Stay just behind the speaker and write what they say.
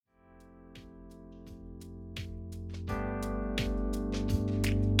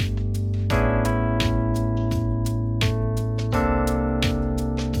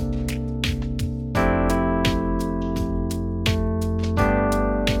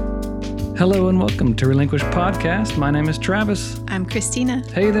Hello and welcome to Relinquish Podcast. My name is Travis. I'm Christina.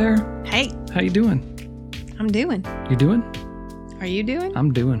 Hey there. Hey. How you doing? I'm doing. You doing? Are you doing?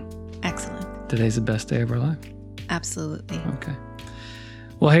 I'm doing. Excellent. Today's the best day of our life. Absolutely. Okay.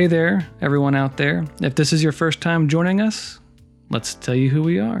 Well, hey there, everyone out there. If this is your first time joining us, let's tell you who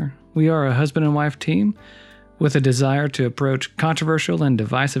we are. We are a husband and wife team with a desire to approach controversial and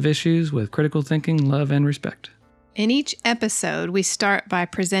divisive issues with critical thinking, love, and respect. In each episode, we start by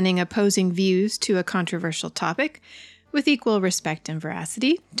presenting opposing views to a controversial topic with equal respect and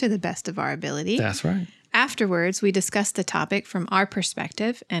veracity to the best of our ability. That's right. Afterwards, we discuss the topic from our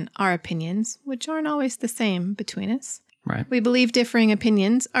perspective and our opinions, which aren't always the same between us. Right. We believe differing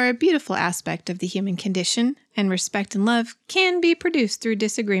opinions are a beautiful aspect of the human condition, and respect and love can be produced through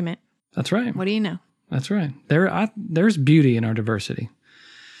disagreement. That's right. What do you know? That's right. There's beauty in our diversity.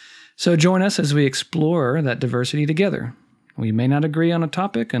 So join us as we explore that diversity together. We may not agree on a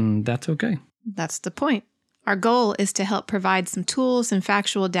topic, and that's okay. That's the point. Our goal is to help provide some tools and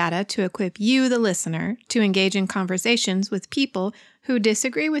factual data to equip you, the listener, to engage in conversations with people who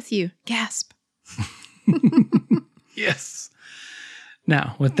disagree with you. Gasp. Yes.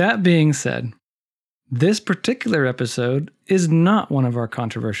 Now, with that being said, this particular episode is not one of our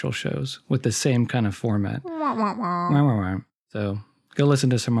controversial shows with the same kind of format. So go listen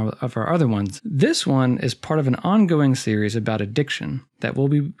to some of our other ones. This one is part of an ongoing series about addiction that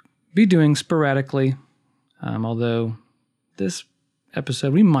we'll be doing sporadically. Although this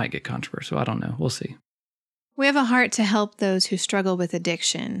episode, we might get controversial. I don't know. We'll see. We have a heart to help those who struggle with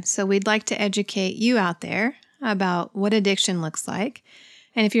addiction. So we'd like to educate you out there about what addiction looks like.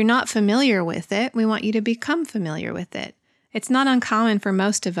 And if you're not familiar with it, we want you to become familiar with it. It's not uncommon for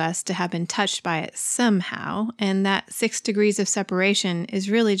most of us to have been touched by it somehow, and that 6 degrees of separation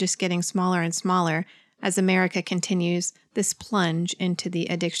is really just getting smaller and smaller as America continues this plunge into the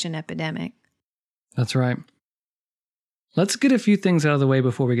addiction epidemic. That's right. Let's get a few things out of the way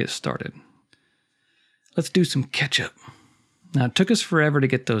before we get started. Let's do some catch-up. Now, it took us forever to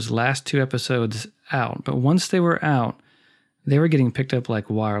get those last 2 episodes out, but once they were out, they were getting picked up like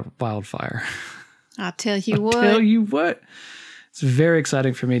wildfire. I'll tell you what. It's very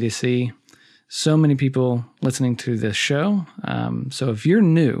exciting for me to see so many people listening to this show. So if you're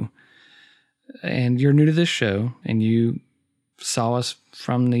new to this show and you saw us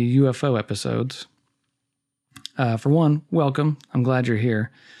from the UFO episodes, for one, welcome. I'm glad you're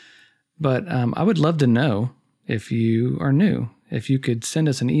here. But I would love to know if you are new. If you could send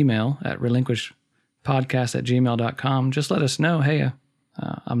us an email at relinquishpodcast@gmail.com. Just let us know, hey,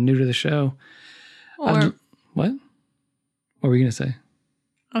 I'm new to the show. Or what? What were you going to say?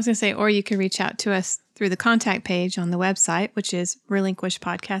 I was going to say, or you can reach out to us through the contact page on the website, which is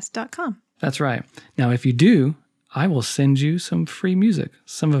relinquishpodcast.com. That's right. Now, if you do, I will send you some free music,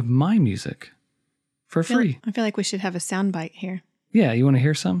 some of my music for free. I feel like we should have a soundbite here. Yeah, you want to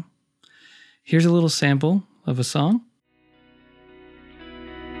hear some? Here's a little sample of a song.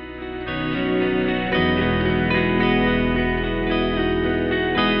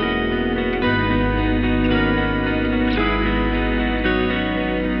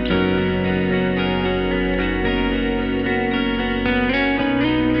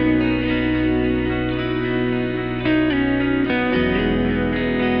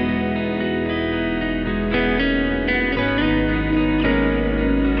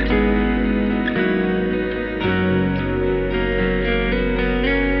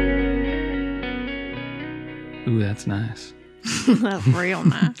 Ooh, that's nice. That's real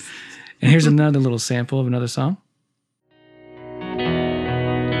nice. And here's another little sample of another song.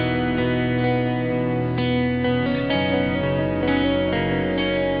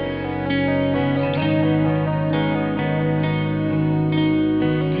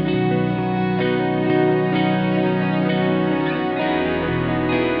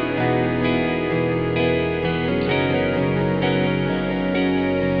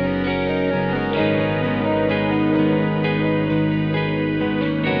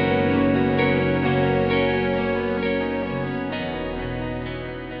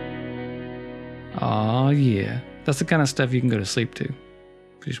 Oh, yeah. That's the kind of stuff you can go to sleep to.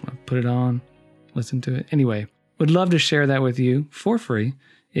 If you just want to put it on, listen to it. Anyway, would love to share that with you for free.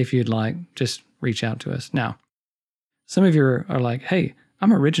 If you'd like, just reach out to us. Now, some of you are like, hey,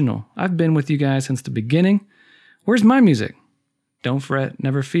 I'm original. I've been with you guys since the beginning. Where's my music? Don't fret,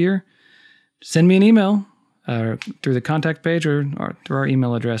 never fear. Send me an email through the contact page or through our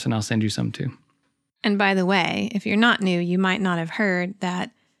email address, and I'll send you some too. And by the way, if you're not new, you might not have heard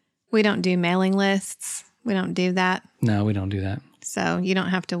that we don't do mailing lists. We don't do that. No, we don't do that. So you don't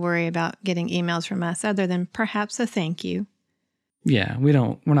have to worry about getting emails from us other than perhaps a thank you. Yeah, we're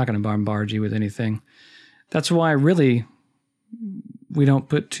not going to bombard you with anything. That's why really we don't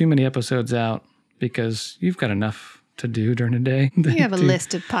put too many episodes out, because you've got enough to do during the day. You have a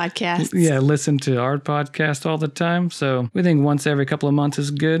list of podcasts. Yeah, listen to our podcast all the time. So we think once every couple of months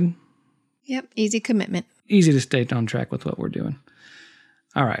is good. Yep, easy commitment. Easy to stay on track with what we're doing.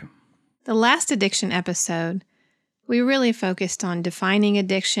 All right. The last addiction episode, we really focused on defining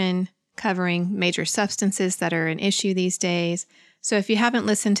addiction, covering major substances that are an issue these days. So if you haven't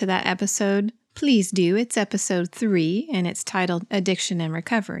listened to that episode, please do. It's episode 3, and it's titled Addiction and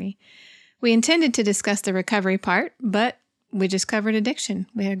Recovery. We intended to discuss the recovery part, but we just covered addiction.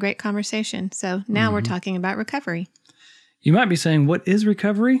 We had a great conversation. So now we're talking about recovery. You might be saying, what is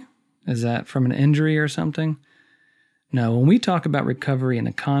recovery? Is that from an injury or something? No, when we talk about recovery in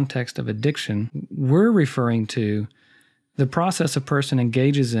the context of addiction, we're referring to the process a person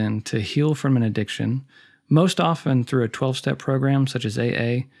engages in to heal from an addiction, most often through a 12-step program such as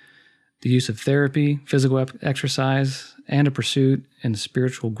AA, the use of therapy, physical exercise, and a pursuit in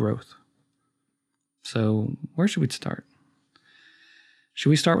spiritual growth. So where should we start? Should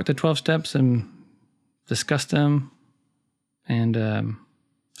we start with the 12 steps and discuss them and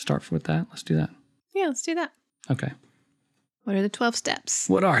start with that? Let's do that. Yeah, let's do that. Okay. What are the 12 steps?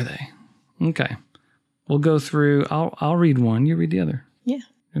 What are they? Okay. We'll go through. I'll read one. You read the other. Yeah.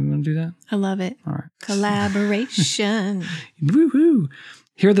 You want to do that? I love it. All right. Collaboration. Woohoo!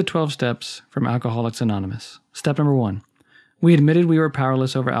 Here are the 12 steps from Alcoholics Anonymous. Step number 1. We admitted we were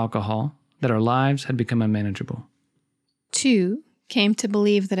powerless over alcohol, that our lives had become unmanageable. 2. Came to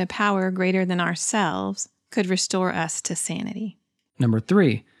believe that a power greater than ourselves could restore us to sanity. Number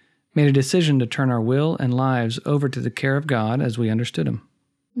 3. Made a decision to turn our will and lives over to the care of God as we understood Him.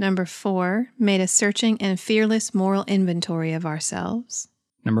 Number 4. Made a searching and fearless moral inventory of ourselves.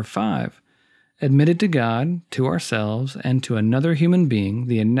 Number 5. Admitted to God, to ourselves, and to another human being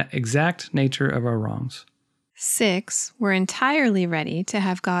the exact nature of our wrongs. 6. We're entirely ready to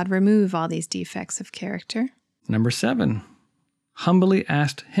have God remove all these defects of character. Number 7. Humbly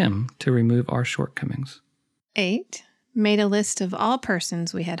asked Him to remove our shortcomings. 8. Made a list of all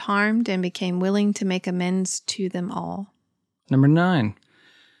persons we had harmed and became willing to make amends to them all. Number 9.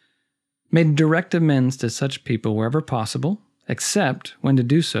 Made direct amends to such people wherever possible, except when to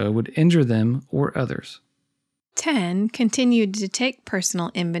do so would injure them or others. 10. Continued to take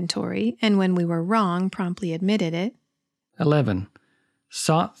personal inventory, and when we were wrong, promptly admitted it. 11.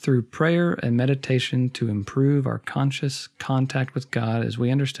 Sought through prayer and meditation to improve our conscious contact with God as we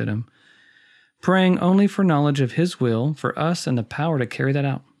understood Him, praying only for knowledge of His will for us and the power to carry that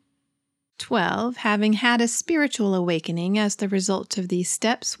out. 12. Having had a spiritual awakening as the result of these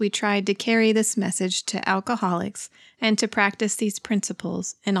steps, we tried to carry this message to alcoholics and to practice these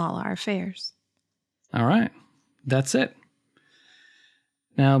principles in all our affairs. All right. That's it.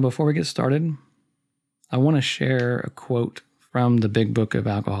 Now, before we get started, I want to share a quote from the Big Book of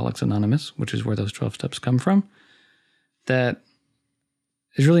Alcoholics Anonymous, which is where those 12 steps come from, that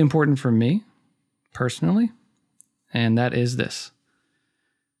is really important for me personally, and that is this.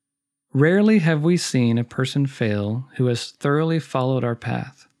 Rarely have we seen a person fail who has thoroughly followed our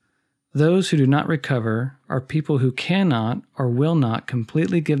path. Those who do not recover are people who cannot or will not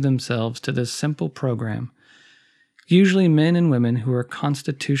completely give themselves to this simple program, usually men and women who are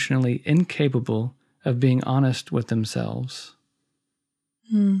constitutionally incapable of being honest with themselves.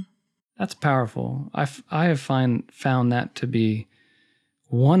 That's powerful. I have found that to be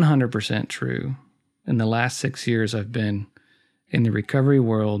 100% true in the last 6 years I've been in the recovery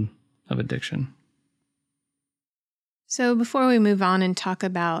world of addiction. So before we move on and talk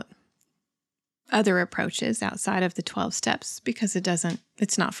about other approaches outside of the 12 steps, because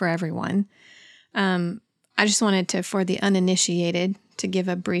it's not for everyone, I just wanted to, for the uninitiated, to give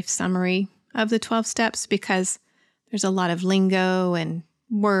a brief summary of the 12 steps, because there's a lot of lingo and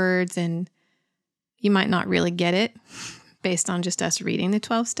words, and you might not really get it based on just us reading the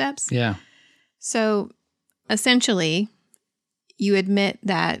 12 steps. Yeah. So essentially, you admit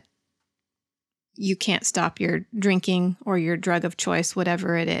that you can't stop your drinking or your drug of choice,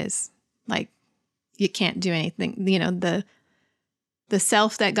 whatever it is. Like, you can't do anything. You know, the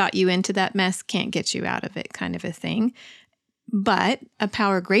self that got you into that mess can't get you out of it, kind of a thing. But a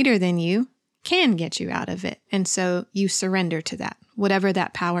power greater than you can get you out of it. And so you surrender to that, whatever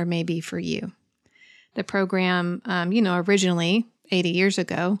that power may be for you. The program, originally 80 years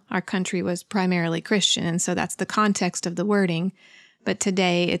ago, our country was primarily Christian. And so that's the context of the wording. But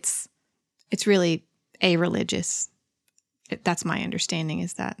today it's really a-religious. That's my understanding,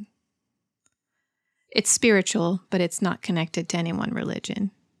 is that it's spiritual, but it's not connected to any one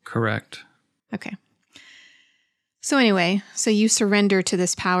religion. Correct. Okay. So anyway, so you surrender to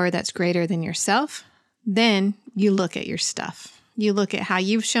this power that's greater than yourself. Then you look at your stuff. You look at how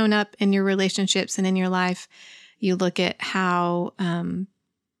you've shown up in your relationships and in your life. You look at how,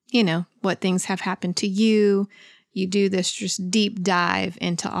 what things have happened to you. You do this just deep dive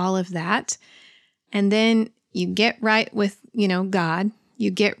into all of that. And then you get right with, God.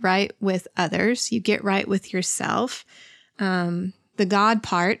 You get right with others. You get right with yourself. The God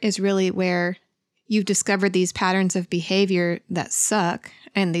part is really where you've discovered these patterns of behavior that suck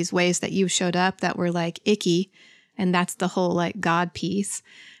and these ways that you showed up that were like icky. And that's the whole like God piece.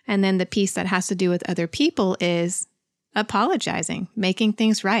 And then the piece that has to do with other people is apologizing, making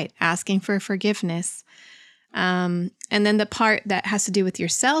things right, asking for forgiveness. And then the part that has to do with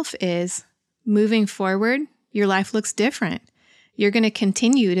yourself is moving forward. Your life looks different. You're going to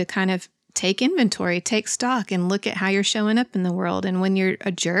continue to kind of take inventory, take stock, and look at how you're showing up in the world. And when you're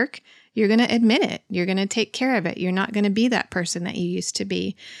a jerk, you're going to admit it. You're going to take care of it. You're not going to be that person that you used to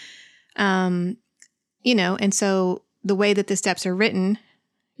be. And so the way that the steps are written,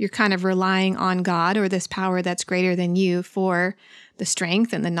 you're kind of relying on God or this power that's greater than you for the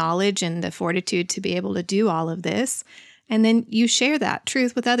strength and the knowledge and the fortitude to be able to do all of this. And then you share that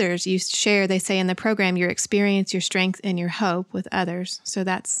truth with others. You share, they say in the program, your experience, your strength, and your hope with others. So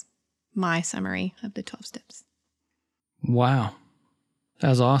that's my summary of the 12 steps. Wow. That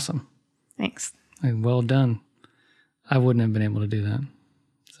was awesome. Thanks. Well done. I wouldn't have been able to do that.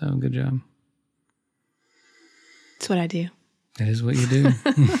 So good job. That's what I do. It is what you do.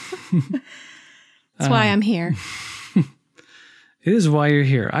 That's why I'm here. It is why you're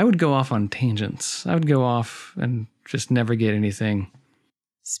here. I would go off on tangents. I would go off and just never get anything.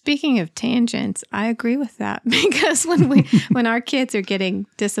 Speaking of tangents, I agree with that because when our kids are getting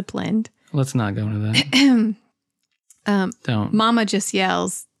disciplined, let's not go into that. Don't. Mama just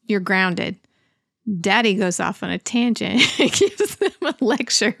yells, "You're grounded." Daddy goes off on a tangent. It gives them a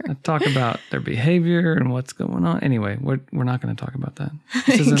lecture. I talk about their behavior and what's going on. Anyway, we're not going to talk about that.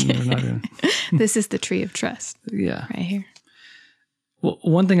 This is the tree of trust. Yeah. Right here. Well,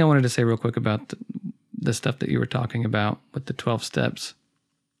 one thing I wanted to say real quick about the stuff that you were talking about with the 12 steps.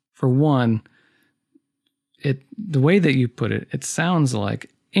 For one, the way that you put it, it sounds like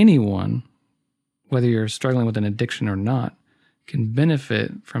anyone, whether you're struggling with an addiction or not, can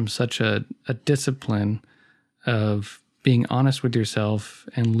benefit from such a discipline of being honest with yourself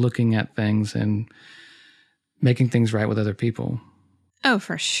and looking at things and making things right with other people. Oh,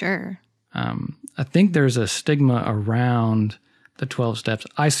 for sure. I think there's a stigma around the 12 steps.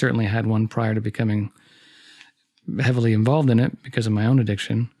 I certainly had one prior to becoming heavily involved in it because of my own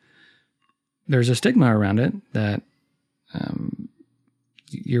addiction. There's a stigma around it that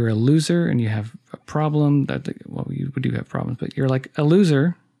you're a loser and you have a problem. You do have problems, but you're like a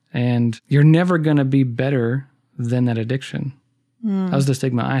loser and you're never going to be better than that addiction. That was the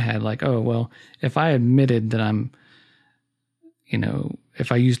stigma I had. Like, oh, well, if I admitted that I'm,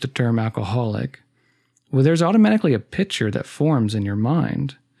 if I used the term alcoholic, well, there's automatically a picture that forms in your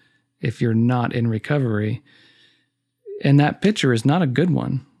mind if you're not in recovery. And that picture is not a good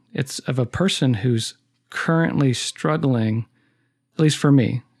one. It's of a person who's currently struggling, at least for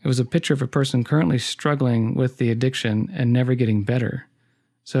me. It was a picture of a person currently struggling with the addiction and never getting better.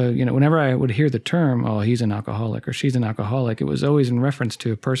 So, whenever I would hear the term, oh, he's an alcoholic or she's an alcoholic, it was always in reference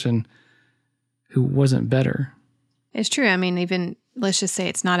to a person who wasn't better. It's true. I mean, even let's just say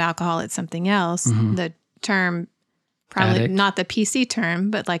it's not alcohol, it's something else. Mm-hmm. The term, probably addict. Not the PC term,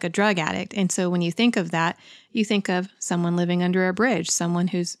 but like a drug addict. And so when you think of that, you think of someone living under a bridge, someone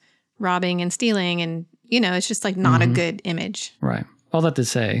who's robbing and stealing. And, it's just like not a good image. Right. All that to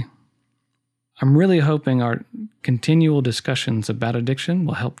say, I'm really hoping our continual discussions about addiction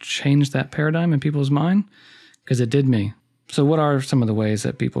will help change that paradigm in people's mind, because it did me. So what are some of the ways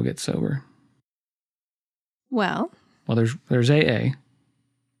that people get sober? Well, there's AA.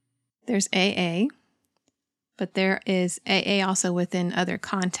 There's AA, but there is AA also within other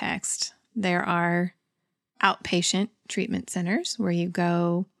contexts. There are outpatient treatment centers where you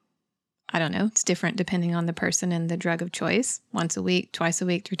go, I don't know, it's different depending on the person and the drug of choice, once a week, twice a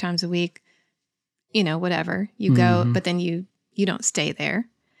week, 3 times a week, whatever. You go, but then you don't stay there.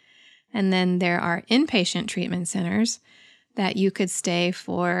 And then there are inpatient treatment centers that you could stay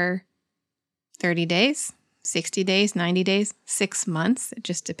for 30 days, 60 days, 90 days, 6 months. It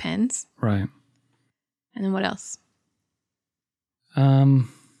just depends. Right. And then what else?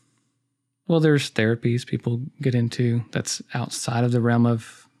 Well, there's therapies people get into that's outside of the realm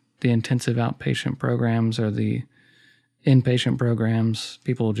of the intensive outpatient programs or the inpatient programs.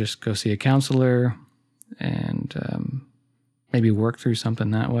 People just go see a counselor and maybe work through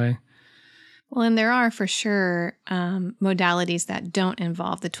something that way. Well, and there are for sure modalities that don't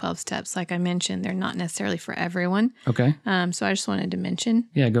involve the 12 steps. Like I mentioned, they're not necessarily for everyone. Okay. So I just wanted to mention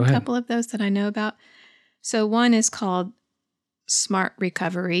Yeah, go a ahead. couple of those that I know about. So one is called Smart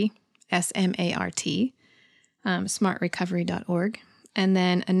Recovery, SMART, smartrecovery.org. And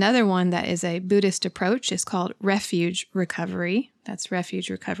then another one that is a Buddhist approach is called Refuge Recovery. That's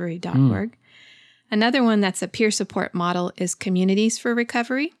refugerecovery.org. Another one that's a peer support model is Communities for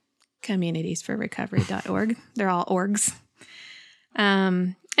Recovery, communitiesforrecovery.org. They're all orgs.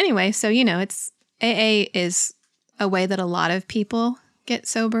 Anyway, so, it's AA is a way that a lot of people get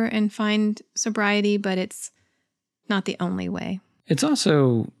sober and find sobriety, but it's not the only way. It's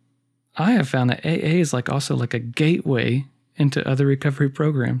also, I have found that AA is also a gateway into other recovery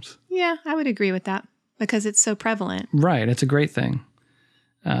programs. Yeah, I would agree with that because it's so prevalent. Right. It's a great thing.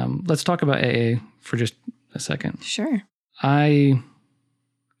 Let's talk about AA for just a second. Sure. I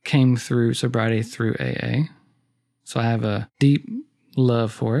came through sobriety through AA, so I have a deep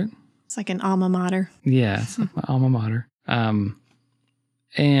love for it. It's like an alma mater. Yeah, it's like my alma mater.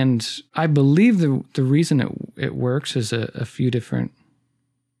 And I believe the reason it works is a few different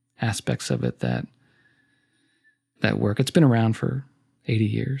aspects of it that work. It's been around for 80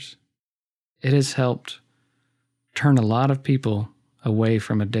 years. It has helped turn a lot of people away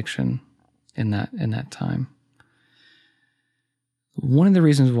from addiction in that time. One of the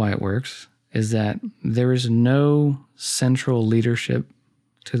reasons why it works is that there is no central leadership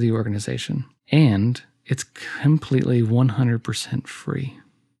to the organization, and it's completely 100% free.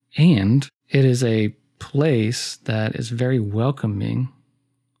 And it is a place that is very welcoming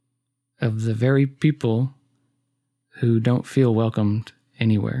of the very people who don't feel welcomed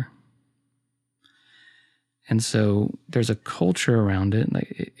anywhere. And so there's a culture around it.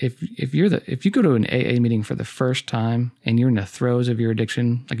 Like if you go to an AA meeting for the first time and you're in the throes of your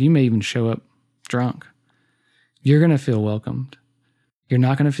addiction, you may even show up drunk, you're going to feel welcomed. You're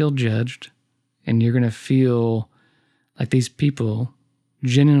not going to feel judged, and you're going to feel like these people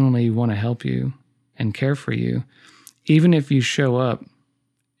genuinely want to help you and care for you, even if you show up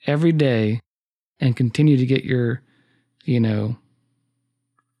every day and continue to get your,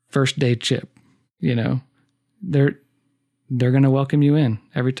 first day chip, they're going to welcome you in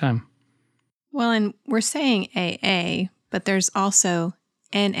every time. Well, and we're saying AA, but there's also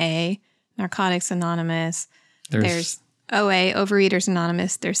NA, Narcotics Anonymous. There's OA, Overeaters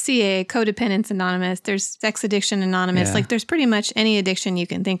Anonymous. There's CA, Codependence Anonymous. There's Sex Addiction Anonymous. Yeah. There's pretty much any addiction you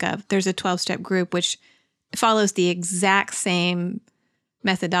can think of. There's a 12-step group which follows the exact same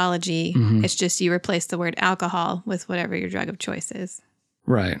methodology. Mm-hmm. It's just you replace the word alcohol with whatever your drug of choice is.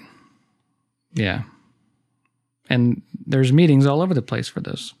 Right. Yeah. And there's meetings all over the place for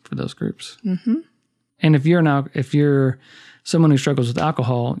those groups. Mm-hmm. And if you're someone who struggles with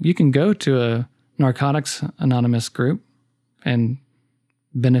alcohol, you can go to a Narcotics Anonymous group and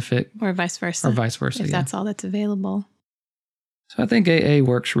benefit, or vice versa. If that's all that's available. So I think AA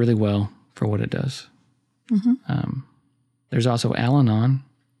works really well for what it does. Mm-hmm. There's also Al-Anon.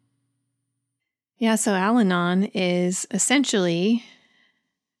 Yeah, so Al-Anon is essentially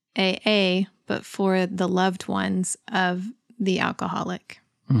AA, but for the loved ones of the alcoholic.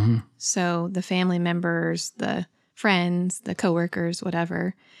 Mm-hmm. So the family members, the friends, the coworkers,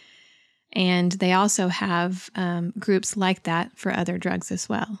 whatever. And they also have groups like that for other drugs as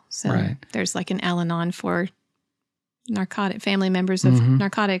well. So There's an Al-Anon for family members of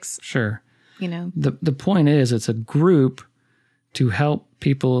narcotics. Sure. The point is, it's a group to help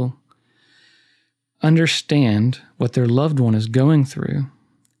people understand what their loved one is going through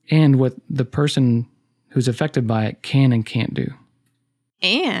and what the person who's affected by it can and can't do.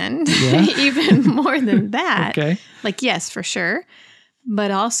 And even more than that, okay. Yes, for sure.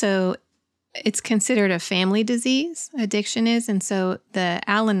 But also, it's considered a family disease, addiction is. And so the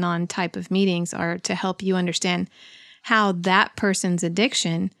Al-Anon type of meetings are to help you understand how that person's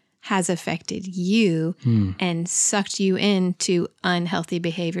addiction has affected you and sucked you into unhealthy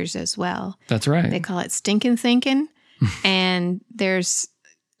behaviors as well. That's right. They call it stinking thinking. And there's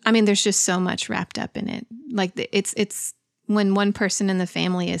just so much wrapped up in it. It's when one person in the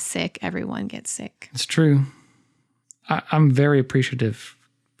family is sick, everyone gets sick. It's true. I'm very appreciative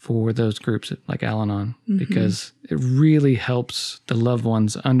for those groups like Al-Anon because it really helps the loved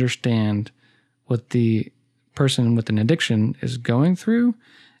ones understand what the person with an addiction is going through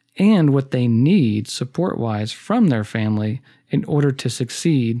and what they need support-wise from their family in order to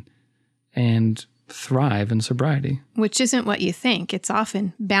succeed and thrive in sobriety. Which isn't what you think. It's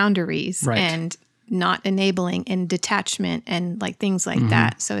often boundaries and not enabling and detachment and things like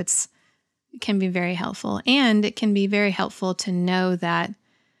that. So it can be very helpful. And it can be very helpful to know that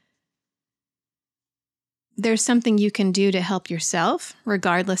there's something you can do to help yourself,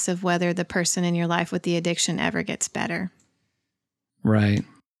 regardless of whether the person in your life with the addiction ever gets better. Right.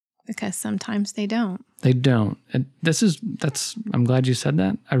 Because sometimes they don't. They don't. And I'm glad you said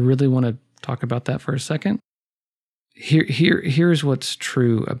that. I really want to talk about that for a second. Here's what's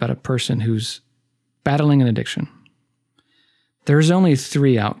true about a person who's battling an addiction. There's only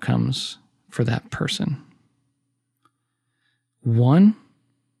 3 outcomes for that person. 1,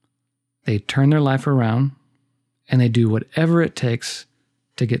 they turn their life around and they do whatever it takes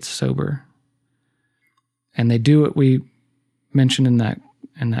to get sober. And they do what we mentioned in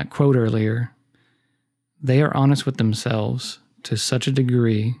that quote earlier. They are honest with themselves to such a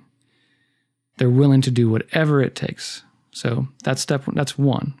degree they're willing to do whatever it takes. So that's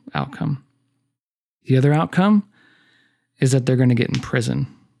 1 outcome. The other outcome is that they're going to get in prison.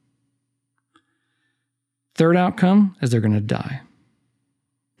 Third outcome is they're going to die.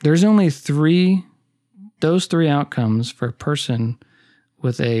 There's only those 3 outcomes for a person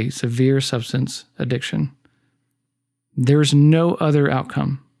with a severe substance addiction. There's no other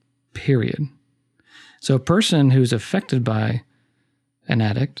outcome, period. So a person who's affected by an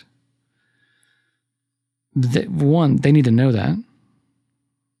addict, they need to know that,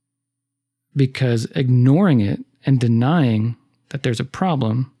 because ignoring it and denying that there's a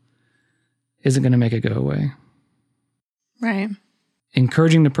problem isn't going to make it go away. Right.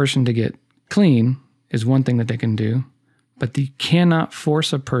 Encouraging the person to get clean is one thing that they can do, but you cannot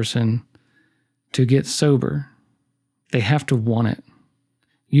force a person to get sober. They have to want it.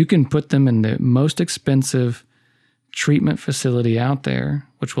 You can put them in the most expensive treatment facility out there,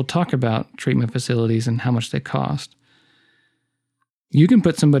 which we'll talk about treatment facilities and how much they cost. You can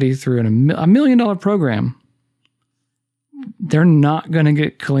put somebody through a $1 million program. They're not going to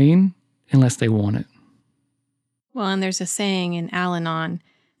get clean unless they want it. Well, and there's a saying in Al-Anon,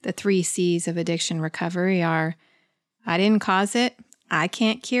 the 3 C's of addiction recovery are, I didn't cause it, I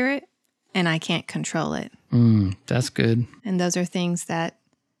can't cure it, and I can't control it. That's good. And those are things that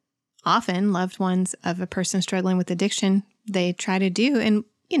often loved ones of a person struggling with addiction, they try to do, and,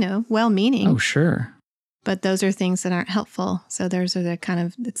 well-meaning. Oh, sure. But those are things that aren't helpful. So those are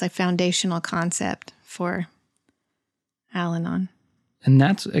it's a foundational concept for Al-Anon. And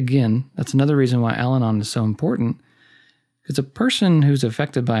that's another reason why Al-Anon is so important. Because a person who's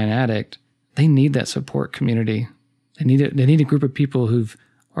affected by an addict, they need that support community. They need a group of people who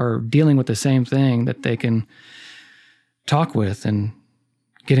are dealing with the same thing that they can talk with and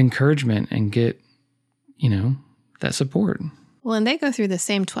get encouragement and get, that support. Well, and they go through the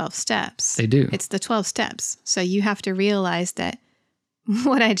same 12 steps. They do. It's the 12 steps. So you have to realize that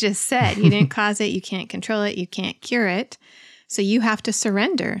what I just said, you didn't cause it, you can't control it, you can't cure it. So you have to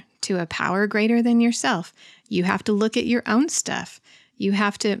surrender to a power greater than yourself. You have to look at your own stuff. You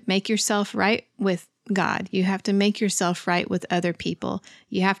have to make yourself right with God. You have to make yourself right with other people.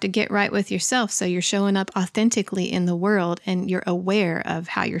 You have to get right with yourself so you're showing up authentically in the world and you're aware of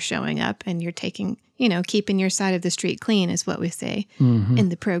how you're showing up and you're taking, keeping your side of the street clean is what we say in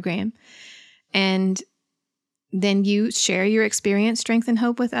the program. And then you share your experience, strength, and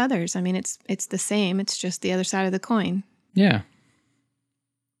hope with others. I mean, it's the same. It's just the other side of the coin. Yeah.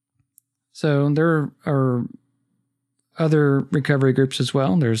 So there are other recovery groups as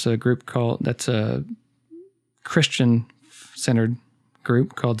well. There's a group that's a Christian-centered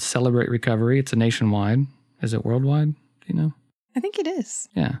group called Celebrate Recovery. It's a nationwide. Is it worldwide? Do you know? I think it is.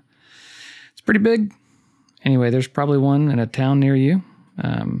 Yeah. It's pretty big. Anyway, there's probably one in a town near you.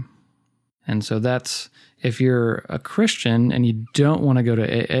 And so that's, if you're a Christian and you don't want to go to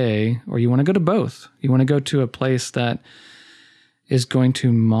AA, or you want to go to both, you want to go to a place that is going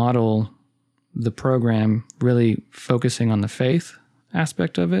to model the program, really focusing on the faith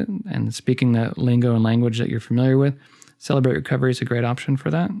aspect of it and speaking that lingo and language that you're familiar with, Celebrate Recovery is a great option for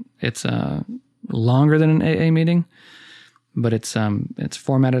that. It's longer than an AA meeting, but it's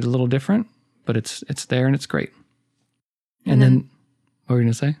formatted a little different, but it's there and it's great. And then what were you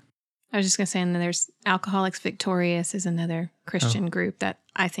going to say? I was just going to say, and then there's Alcoholics Victorious is another Christian group that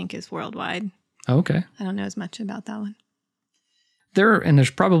I think is worldwide. Oh, okay. I don't know as much about that one.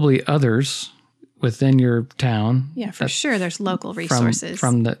 There's probably others within your town. Yeah, for sure. There's local resources.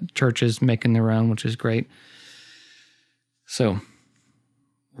 From the churches making their own, which is great. So,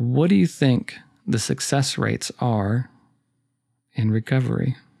 what do you think the success rates are in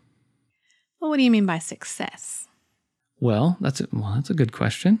recovery? Well, what do you mean by success? Well, that's a good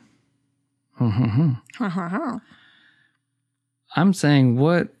question. I'm saying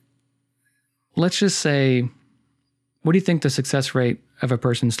let's just say, what do you think the success rate of a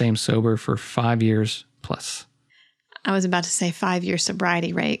person staying sober for 5 years plus? I was about to say 5-year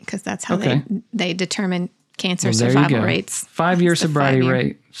sobriety rate, because that's how they determine, cancer Well, there you survival go. rates. 5-year It's the sobriety 5-year.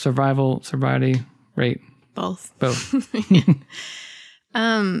 rate, sobriety rate, Both. both.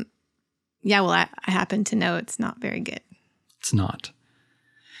 Yeah, well, I happen to know it's not very good. It's not.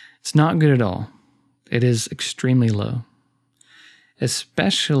 It's not good at all. It is extremely low,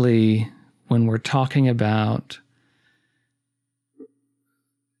 especially when we're talking about,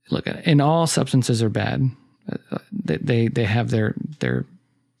 look, and all substances are bad. They have their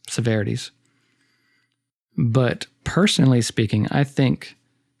severities. But personally speaking, I think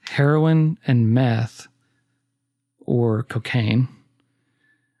heroin and meth or cocaine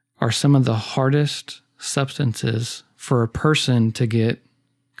are some of the hardest substances for a person to get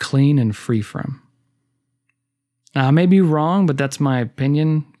clean and free from. Now, I may be wrong, but that's my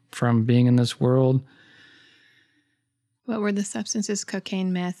opinion from being in this world. What were the substances?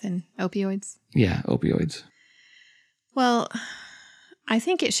 Cocaine, meth, and opioids? Yeah, opioids. Well, I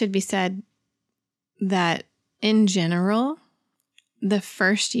think it should be said that in general, the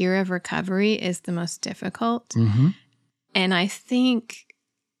first year of recovery is the most difficult. Mm-hmm. And I think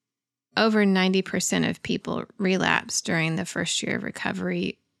over 90% of people relapse during the first year of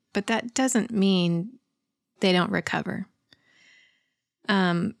recovery, but that doesn't mean they don't recover.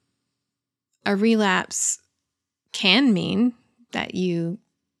 A relapse can mean that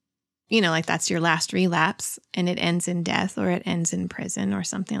like that's your last relapse and it ends in death or it ends in prison or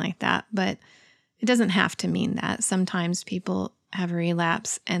something like that. But it doesn't have to mean that. Sometimes people have a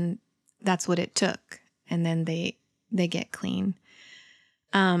relapse and that's what it took. And then they get clean.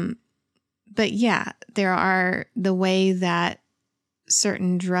 But yeah, there are the way that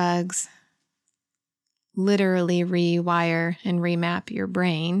certain drugs literally rewire and remap your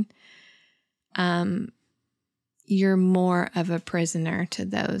brain. You're more of a prisoner to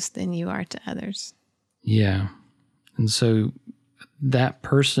those than you are to others. Yeah. And so that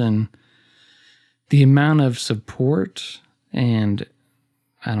person, the amount of support and,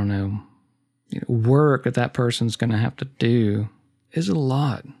 I don't know, work that person's going to have to do is a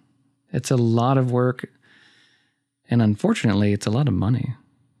lot. It's a lot of work. And unfortunately, it's a lot of money.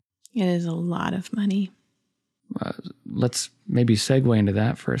 It is a lot of money. Let's maybe segue into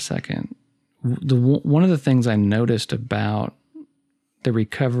that for a second. One of the things I noticed about the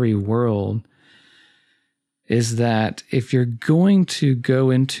recovery world is that if you're going to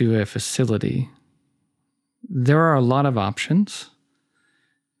go into a facility, there are a lot of options,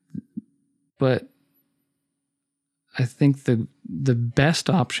 but I think the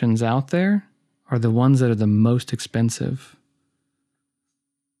best options out there are the ones that are the most expensive.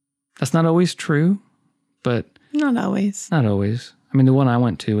 That's not always true, but... Not always. Not always. I mean, the one I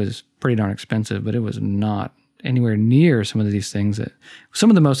went to was pretty darn expensive, but it was not anywhere near some of these things that... Some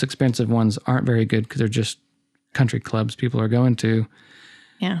of the most expensive ones aren't very good because they're just country clubs people are going to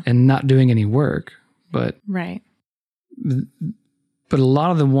and not doing any work. But right. But a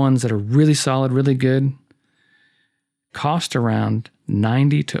lot of the ones that are really solid, really good, cost around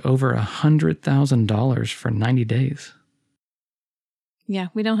 $90,000 to over $100,000 for 90 days. Yeah,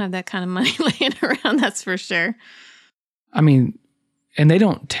 we don't have that kind of money laying around, that's for sure. I mean, and they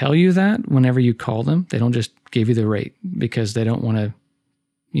don't tell you that whenever you call them. They don't just give you the rate because they don't want to,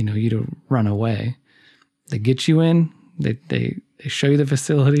 you to run away. They get you in, they show you the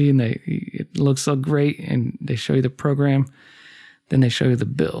facility and it looks so great and they show you the program. Then they show you the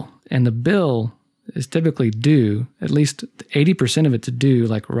bill. And the bill is typically due, at least 80% of it's due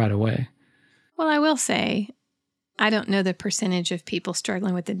like right away. Well, I will say, I don't know the percentage of people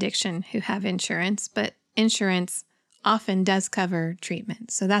struggling with addiction who have insurance, but insurance often does cover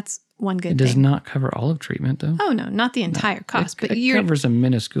treatment. So that's one good thing. It does not cover all of treatment, though. Oh, no, not the entire cost. But it covers a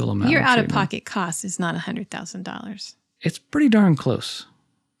minuscule amount. Your out-of-pocket cost is not $100,000. It's pretty darn close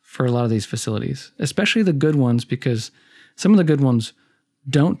for a lot of these facilities, especially the good ones, because some of the good ones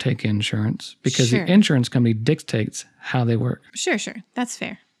don't take insurance because the insurance company dictates how they work. Sure. That's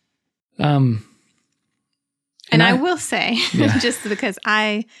fair. And I will say, just because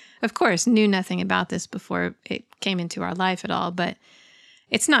I, of course, knew nothing about this before it came into our life at all, but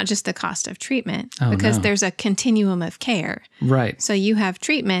it's not just the cost of treatment because there's a continuum of care. Right. So you have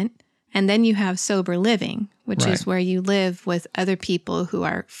treatment and then you have sober living, which is where you live with other people who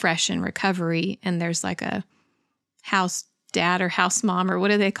are fresh in recovery. And there's like a house dad or house mom or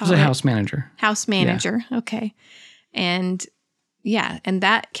what do they call it? It's a house manager. House manager. Yeah. Okay. And and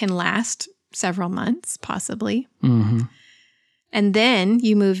that can last several months, possibly. Mm-hmm. And then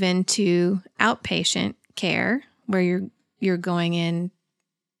you move into outpatient care where you're going in,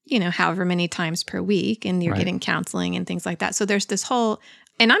 however many times per week and you're getting counseling and things like that. So there's this whole,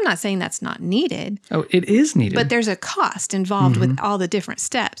 and I'm not saying that's not needed. Oh, it is needed. But there's a cost involved with all the different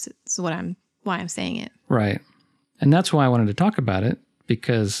steps. It's why I'm saying it. Right. And that's why I wanted to talk about it,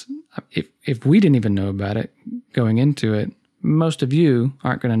 because if we didn't even know about it going into it, most of you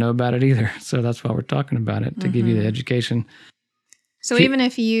aren't going to know about it either. So that's why we're talking about it, to give you the education. So even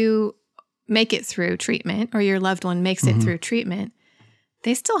if you make it through treatment, or your loved one makes it through treatment,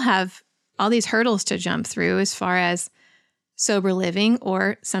 they still have all these hurdles to jump through as far as sober living,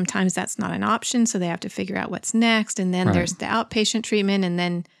 or sometimes that's not an option. So they have to figure out what's next. And then there's the outpatient treatment. And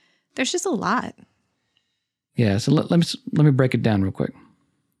then there's just a lot. Yeah. So let me break it down real quick.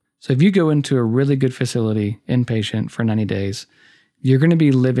 So if you go into a really good facility, inpatient for 90 days, you're going to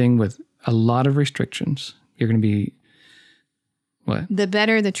be living with a lot of restrictions. You're going to be, what? The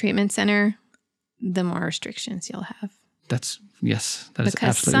better the treatment center, the more restrictions you'll have. That is absolutely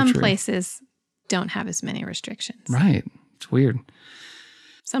because some true. places don't have as many restrictions. Right. It's weird.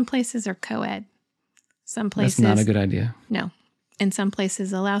 Some places are co-ed. Some places... That's not a good idea. No. And some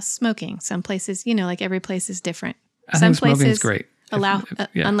places allow smoking. Some places, like every place is different. I Some think smoking's places great. allow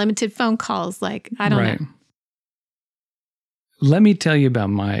unlimited phone calls. Like, I don't know. Let me tell you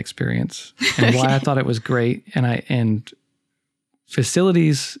about my experience and why I thought it was great. And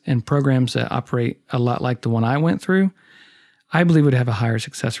facilities and programs that operate a lot like the one I went through, I believe would have a higher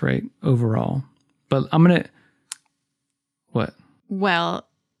success rate overall. But I'm going to... What? Well,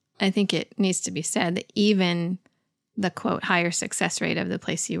 I think it needs to be said that even the, quote, higher success rate of the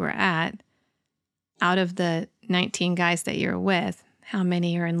place you were at, out of the 19 guys that you're with, how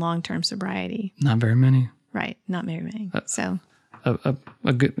many are in long-term sobriety? Not very many. Right. Not very many. So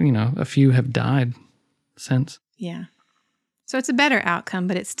a good, a few have died since. Yeah. So it's a better outcome,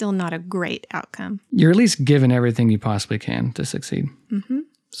 but it's still not a great outcome. You're at least given everything you possibly can to succeed. Mm-hmm.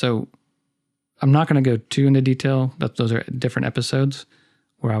 So I'm not going to go too into detail. Those are different episodes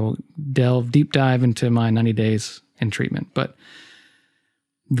where I will deep dive into my 90 days in treatment. But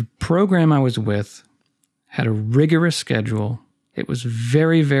the program I was with had a rigorous schedule. It was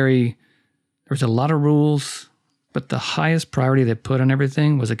very, very, there was a lot of rules, but the highest priority they put on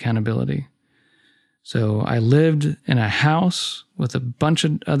everything was accountability. So I lived in a house with a bunch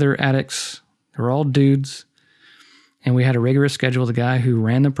of other addicts. They were all dudes. And we had a rigorous schedule. The guy who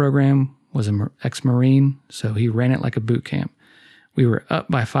ran the program was an ex-Marine, so he ran it like a boot camp. We were up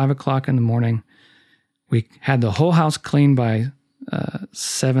by 5 o'clock in the morning. We had the whole house cleaned by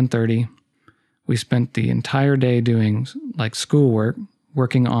 7:30. We spent the entire day doing like schoolwork,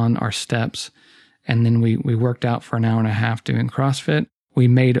 working on our steps. And then we worked out for an hour and a half doing CrossFit. We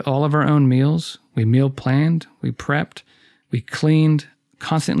made all of our own meals. We meal planned. We prepped. We cleaned,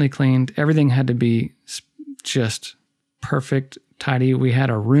 constantly cleaned. Everything had to be just perfect, tidy. We had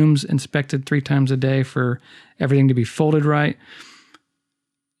our rooms inspected 3 times a day for everything to be folded right.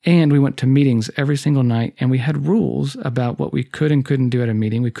 And we went to meetings every single night, and we had rules about what we could and couldn't do at a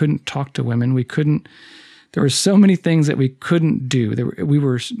meeting. We couldn't talk to women. There were so many things that we couldn't do.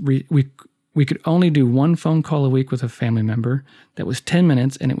 We could only do 1 phone call a week with a family member that was 10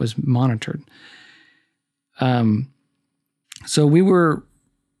 minutes, and it was monitored. So we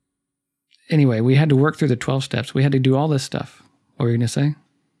had to work through the 12 steps. We had to do all this stuff. What were you going to say?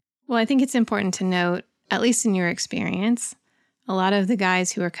 Well, I think it's important to note, at least in your experience, a lot of the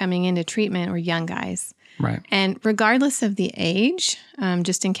guys who are coming into treatment were young guys. Right. And regardless of the age,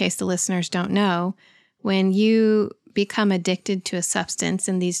 just in case the listeners don't know, when you become addicted to a substance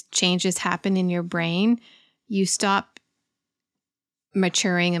and these changes happen in your brain, you stop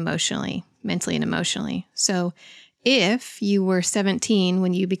maturing emotionally, mentally and emotionally. So if you were 17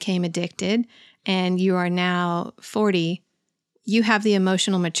 when you became addicted and you are now 40, you have the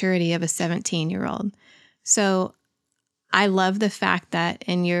emotional maturity of a 17-year-old. So I love the fact that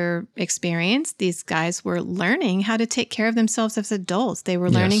in your experience, these guys were learning how to take care of themselves as adults. They were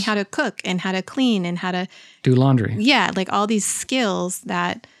learning how to cook and how to clean and how to do laundry. Yeah, like all these skills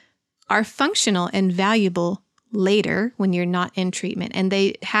that are functional and valuable later when you're not in treatment. And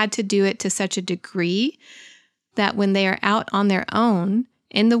they had to do it to such a degree that when they are out on their own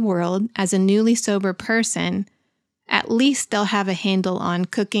in the world as a newly sober person, at least they'll have a handle on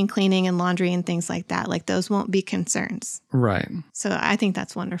cooking, cleaning, and laundry and things like that. Like those won't be concerns. Right. So I think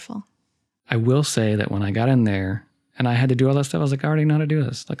that's wonderful. I will say that when I got in there and I had to do all that stuff, I was like, I already know how to do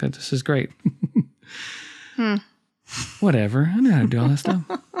this. Like, this is great. Whatever. I know how to do all that stuff.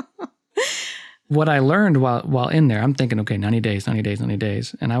 What I learned while in there, I'm thinking, okay, 90 days.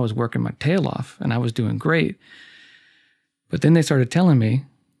 And I was working my tail off and I was doing great. But then they started telling me,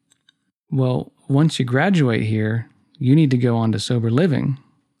 well, once you graduate here, you need to go on to sober living.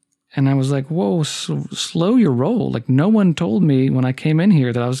 And I was like, whoa, slow your roll. Like no one told me when I came in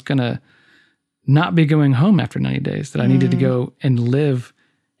here that I was going to not be going home after 90 days, that I needed to go and live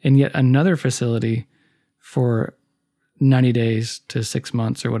in yet another facility for 90 days to 6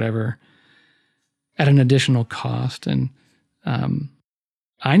 months or whatever at an additional cost. And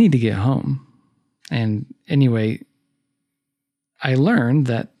I need to get home. And anyway, I learned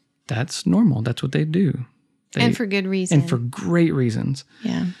that that's normal. That's what they do. And for good reason. And for great reasons.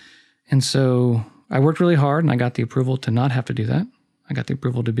 Yeah. And so I worked really hard and I got the approval to not have to do that. I got the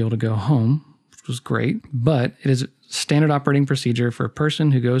approval to be able to go home, which was great. But it is a standard operating procedure for a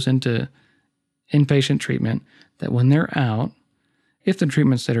person who goes into inpatient treatment that when they're out, if the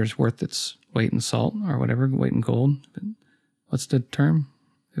treatment center is worth its weight in salt or whatever, weight in gold, what's the term?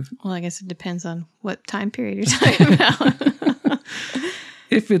 Well, I guess it depends on what time period you're talking about.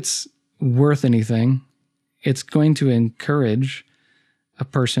 If it's worth anything, it's going to encourage a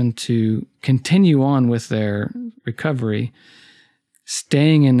person to continue on with their recovery,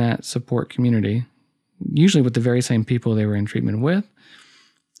 staying in that support community, usually with the very same people they were in treatment with,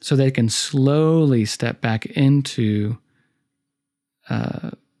 so they can slowly step back into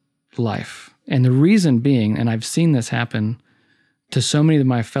life. And the reason being, and I've seen this happen to so many of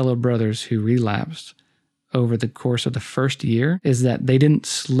my fellow brothers who relapsed over the course of the first year, is that they didn't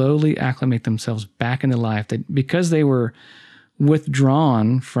slowly acclimate themselves back into life. Because they were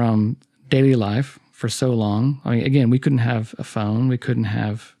withdrawn from daily life for so long. I mean, again, we couldn't have a phone. We couldn't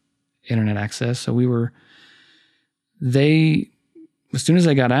have internet access. So as soon as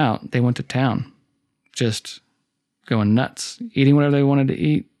they got out, they went to town, just going nuts, eating whatever they wanted to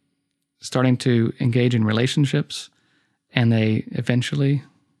eat, starting to engage in relationships, and they eventually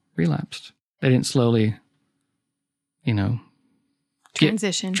relapsed. They didn't slowly,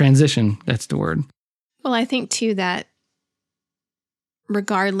 transition. That's the word. Well, I think too that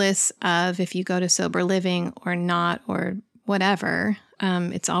regardless of if you go to sober living or not or whatever,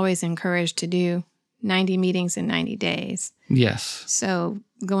 it's always encouraged to do 90 meetings in 90 days. Yes. So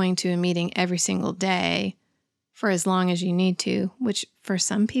going to a meeting every single day for as long as you need to, which for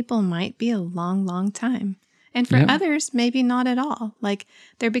some people might be a long, long time. And for others, maybe not at all. Like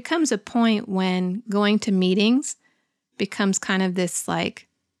there becomes a point when going to meetings becomes kind of this like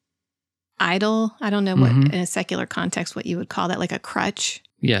idol. I don't know what in a secular context, what you would call that, like a crutch.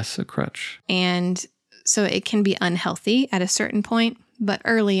 Yes, a crutch. And so it can be unhealthy at a certain point. But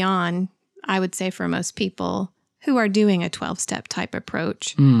early on, I would say for most people who are doing a 12-step type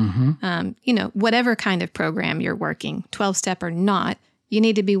approach, whatever kind of program you're working, 12-step or not, you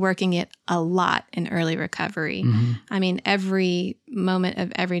need to be working it a lot in early recovery. I mean, every moment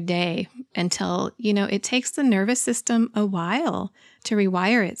of every day until, it takes the nervous system a while to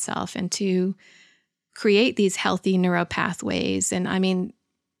rewire itself and to create these healthy neural pathways. And I mean,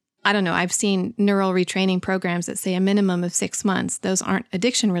 I don't know, I've seen neural retraining programs that say a minimum of 6 months. Those aren't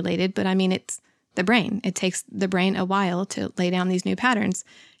addiction related, but I mean, it's the brain. It takes the brain a while to lay down these new patterns.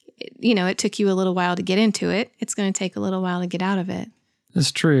 It took you a little while to get into it. It's going to take a little while to get out of it.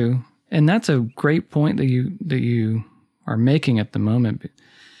 That's true. And that's a great point that you are making at the moment.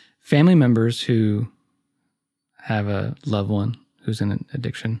 Family members who have a loved one who's in an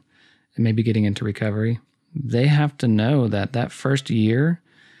addiction and maybe getting into recovery, they have to know that first year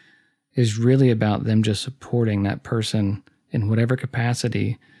is really about them just supporting that person in whatever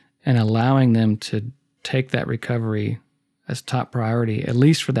capacity and allowing them to take that recovery as top priority, at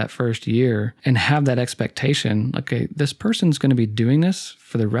least for that first year, and have that expectation, okay, this person's going to be doing this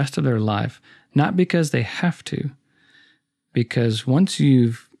for the rest of their life, not because they have to, because once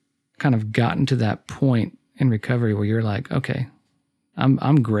you've kind of gotten to that point in recovery where you're like, okay,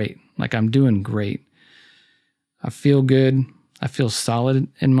 I'm great, like I'm doing great, I feel good, I feel solid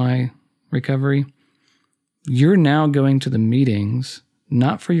in my recovery, you're now going to the meetings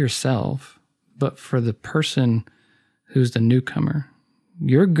not for yourself, but for the person who's the newcomer.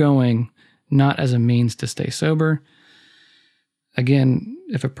 You're going not as a means to stay sober. Again,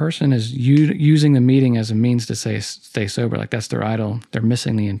 if a person is using the meeting as a means to stay sober, like that's their idol, they're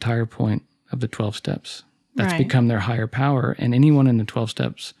missing the entire point of the 12 steps. That's become their higher power. And anyone in the 12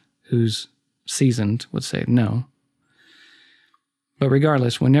 steps who's seasoned would say no. But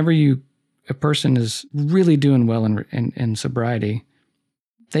regardless, whenever a person is really doing well in sobriety,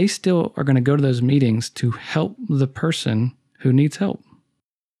 they still are going to go to those meetings to help the person who needs help.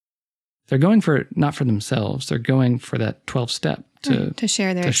 They're going for it not for themselves. They're going for that 12th step to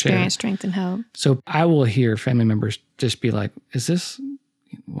share their experience, strength, and hope. So I will hear family members just be like,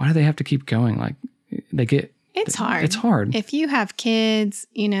 why do they have to keep going? Like it's hard. It's hard. If you have kids,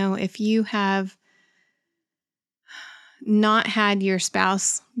 if you have not had your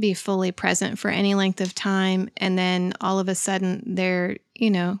spouse be fully present for any length of time, and then all of a sudden they're,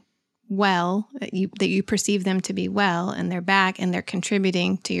 well, that you perceive them to be well, and they're back and they're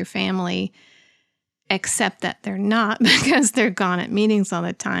contributing to your family, accept that they're not because they're gone at meetings all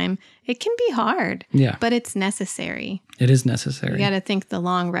the time, it can be hard. Yeah. But it's necessary. It is necessary. You got to think the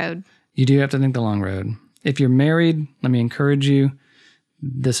long road. You do have to think the long road. If you're married, let me encourage you.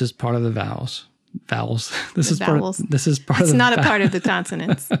 This is part of the vows. Vowels. This is vowels. part. It's not a part of the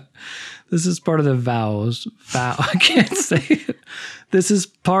consonants. This is part of the vows. I can't say it. This is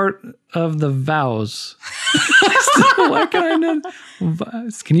part of the vows. Why can I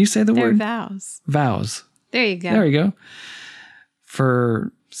not? Can you say the They're word? vows. Vows. There you go. There you go.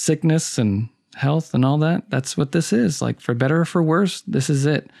 For sickness and health and all that, that's what this is. Like, for better or for worse, this is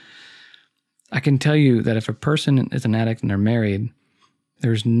it. I can tell you that if a person is an addict and they're married,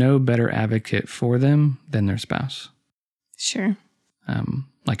 there's no better advocate for them than their spouse. Sure.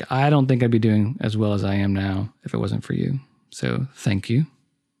 Like, I don't think I'd be doing as well as I am now if it wasn't for you. So thank you.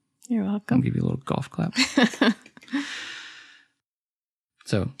 You're I'll welcome. give you a little golf clap.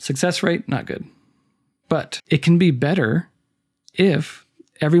 So success rate, not good. But it can be better if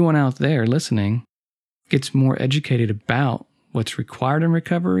everyone out there listening gets more educated about what's required in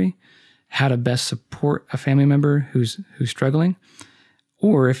recovery, how to best support a family member who's struggling.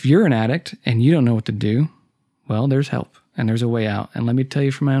 Or if you're an addict and you don't know what to do, well, there's help and there's a way out. And let me tell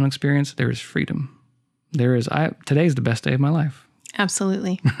you from my own experience, there is freedom. Today's the best day of my life.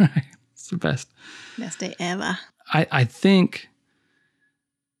 Absolutely. It's the best. Best day ever. I think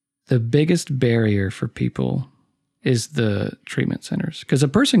the biggest barrier for people is the treatment centers. Because a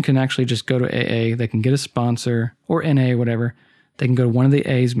person can actually just go to AA, they can get a sponsor, or NA, whatever. They can go to one of the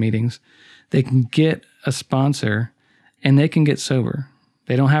A's meetings. They can get a sponsor and they can get sober.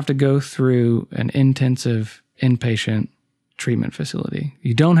 They don't have to go through an intensive inpatient treatment facility.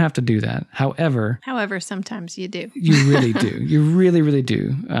 You don't have to do that. However, sometimes you do. You really do. You really, really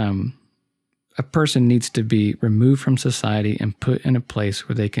do. A person needs to be removed from society and put in a place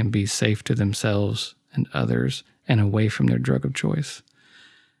where they can be safe to themselves and others and away from their drug of choice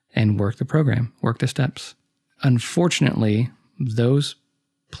and work the program, work the steps. Unfortunately, those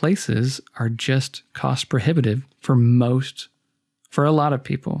places are just cost prohibitive for a lot of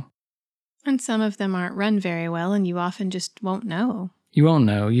people. And some of them aren't run very well, and you often just won't know. You won't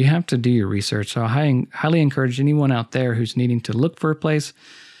know. You have to do your research. So I highly encourage anyone out there who's needing to look for a place,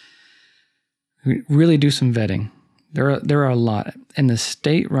 really do some vetting. There are a lot. And the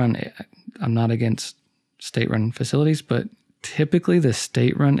state-run, I'm not against state-run facilities, but typically the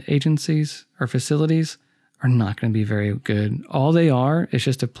state-run agencies or facilities are not going to be very good. All they are is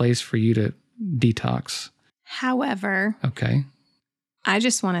just a place for you to detox. However, okay, I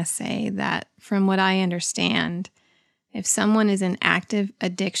just want to say that from what I understand, if someone is in active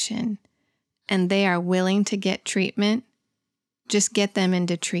addiction and they are willing to get treatment, just get them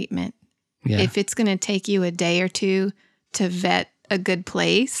into treatment. Yeah. If it's going to take you a day or two to vet a good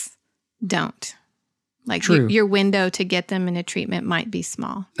place, don't. Like your window to get them into treatment might be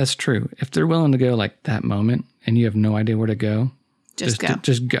small. That's true. If they're willing to go like that moment and you have no idea where to go, just go.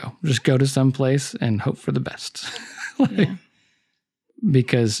 Just go. Just go to some place and hope for the best. Yeah.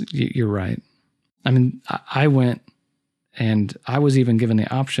 Because you're right. I mean, I went and I was even given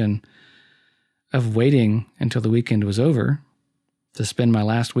the option of waiting until the weekend was over to spend my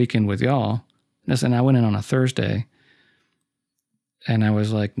last weekend with y'all. And I went in on a Thursday and I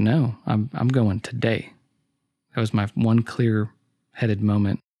was like, no, I'm going today. That was my one clear-headed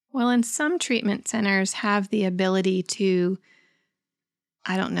moment. Well, and some treatment centers have the ability to,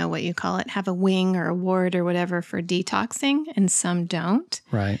 I don't know what you call it, have a wing or a ward or whatever for detoxing, and some don't.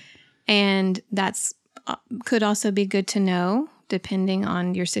 Right. And that's could also be good to know depending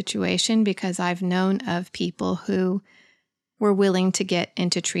on your situation, because I've known of people who were willing to get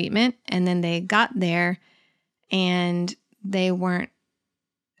into treatment and then they got there and they weren't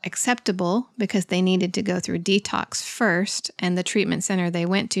acceptable because they needed to go through detox first, and the treatment center they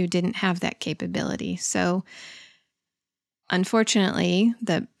went to didn't have that capability. So unfortunately,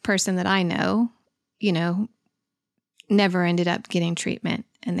 the person that I know, never ended up getting treatment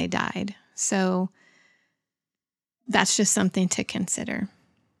and they died. So that's just something to consider.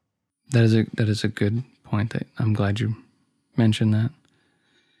 That is a good point. I'm glad you mentioned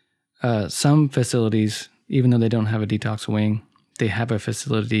that. Some facilities, even though they don't have a detox wing, they have a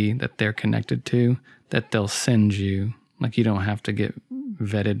facility that they're connected to that they'll send you. Like, you don't have to get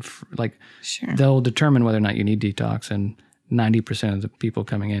vetted. Sure. They'll determine whether or not you need detox, and 90% of the people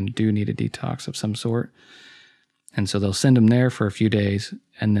coming in do need a detox of some sort. And so they'll send them there for a few days,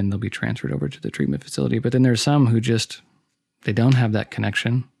 and then they'll be transferred over to the treatment facility. But then there's some who they don't have that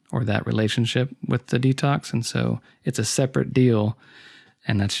connection or that relationship with the detox. And so it's a separate deal,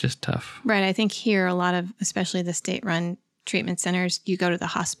 and that's just tough. Right. I think here a lot of, especially the state-run treatment centers, you go to the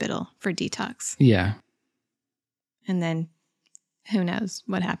hospital for detox. Yeah. And then who knows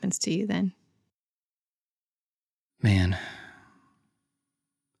what happens to you then. Man.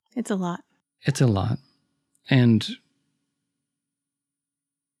 It's a lot. It's a lot. And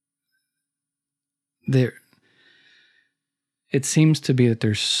it seems to be that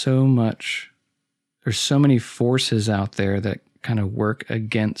there's so many forces out there that kind of work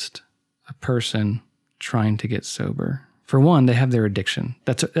against a person trying to get sober. For one, they have their addiction.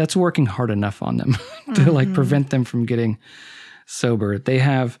 That's working hard enough on them to like prevent them from getting sober. They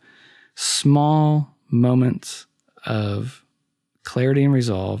have small moments of clarity and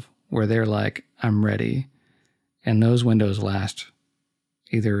resolve where they're like, I'm ready. And those windows last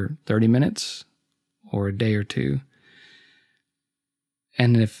either 30 minutes or a day or two.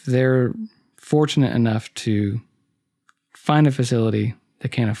 And if they're fortunate enough to find a facility that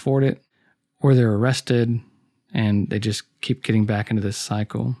can't afford it, or they're arrested and they just keep getting back into this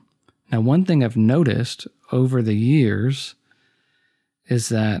cycle. Now, one thing I've noticed over the years is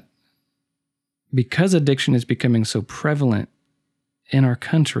that because addiction is becoming so prevalent in our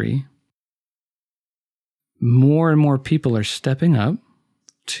country, more and more people are stepping up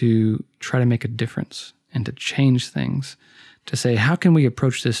to try to make a difference and to change things, to say, how can we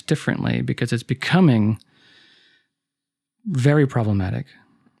approach this differently? Because it's becoming very problematic.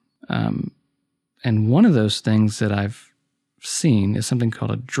 And one of those things that I've seen is something called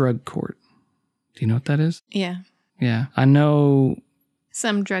a drug court. Do you know what that is? Yeah. Yeah. I know.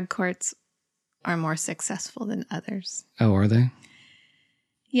 Some drug courts are more successful than others. Oh, are they?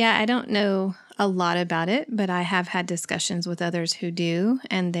 Yeah, I don't know a lot about it, but I have had discussions with others who do,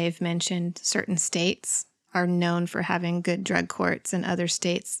 and they've mentioned certain states are known for having good drug courts, and other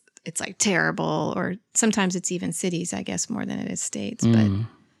states it's like terrible, or sometimes it's even cities, I guess, more than it is states. But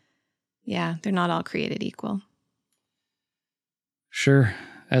yeah, they're not all created equal. Sure,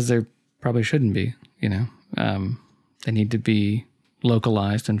 as they probably shouldn't be, you know. They need to be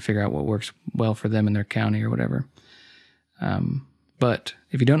localized and figure out what works well for them in their county or whatever. But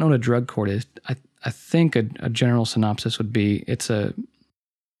if you don't know what a drug court is, I think a general synopsis would be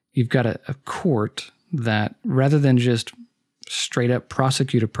you've got a court that rather than just straight up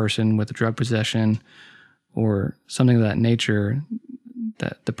prosecute a person with drug possession or something of that nature,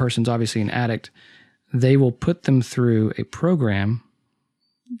 that the person's obviously an addict, they will put them through a program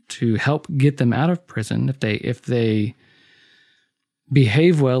to help get them out of prison. If they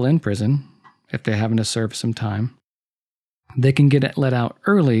behave well in prison, if they're having to serve some time, they can get let out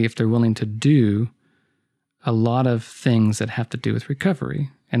early if they're willing to do a lot of things that have to do with recovery.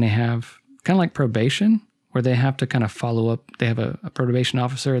 And they have kind of like probation, where they have to kind of follow up. They have a probation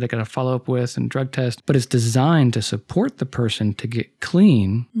officer they got to follow up with and drug test, but it's designed to support the person to get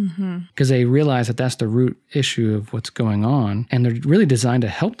clean because they realize that that's the root issue of what's going on. And they're really designed to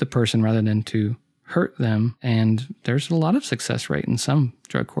help the person rather than to hurt them. And there's a lot of success rate in some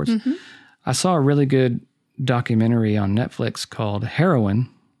drug courts. I saw a really good documentary on Netflix called Heroine,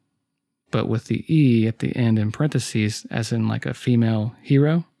 but with the E at the end in parentheses, as in like a female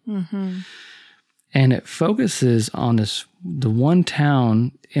hero. And it focuses on the one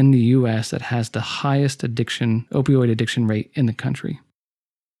town in the U.S. that has the highest opioid addiction rate in the country.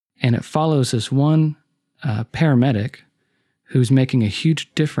 And it follows this one paramedic who's making a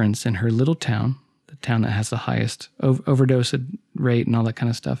huge difference in her little town, the town that has the highest overdose rate and all that kind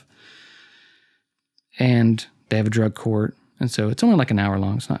of stuff. And they have a drug court. And so it's only like an hour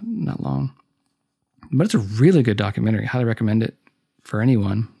long. It's not long. But it's a really good documentary. I highly recommend it for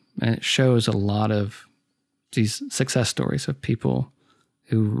anyone. And it shows a lot of these success stories of people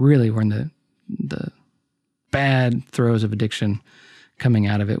who really were in the bad throes of addiction, coming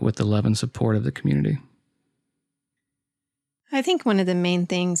out of it with the love and support of the community. I think one of the main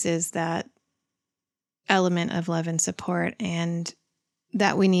things is that element of love and support, and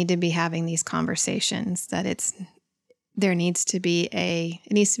that we need to be having these conversations, that it needs to be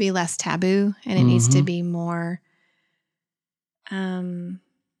less taboo, and it needs to be more,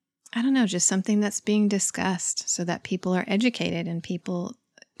 I don't know, just something that's being discussed so that people are educated and people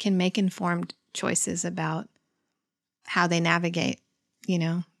can make informed choices about how they navigate,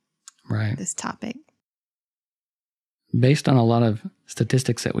 this topic. Based on a lot of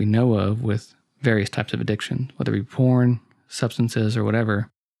statistics that we know of with various types of addiction, whether it be porn, substances, or whatever,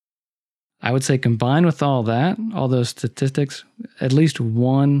 I would say combined with all that, all those statistics, at least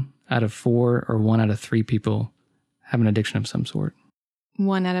 1 out of 4 or 1 out of 3 people have an addiction of some sort.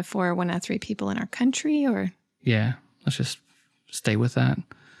 1 out of 4, 1 out of 3 people in our country, or? Yeah, let's just stay with that.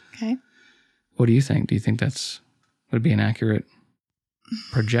 Okay. What do you think? Do you think would be an accurate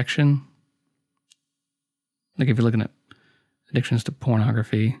projection? Like if you're looking at addictions to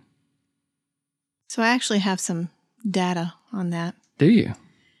pornography. So I actually have some data on that. Do you?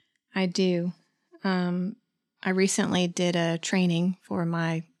 I do. I recently did a training for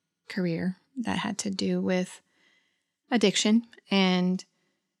my career that had to do with addiction, and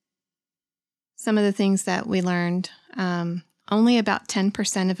some of the things that we learned, only about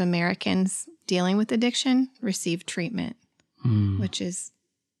 10% of Americans dealing with addiction receive treatment, which is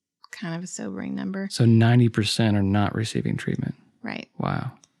kind of a sobering number. So 90% are not receiving treatment. Right.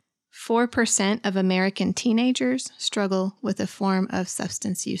 Wow. 4% of American teenagers struggle with a form of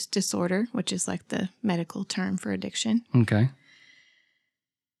substance use disorder, which is like the medical term for addiction. Okay.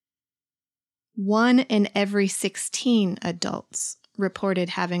 1 in every 16 adults reported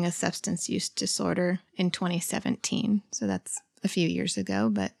having a substance use disorder in 2017. So that's a few years ago,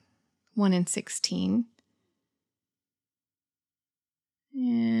 but 1 in 16.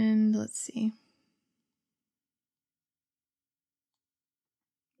 And let's see.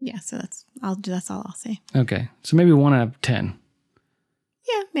 Yeah, so that's all I'll say. Okay. So maybe 1 out of 10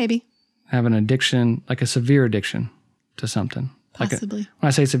 Yeah, maybe. have an addiction, like a severe addiction to something. Possibly. When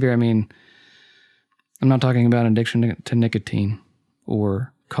I say severe, I mean, I'm not talking about addiction to nicotine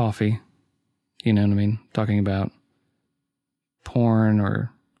or coffee. You know what I mean? Talking about porn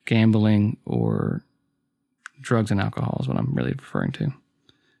or gambling or drugs and alcohol is what I'm really referring to.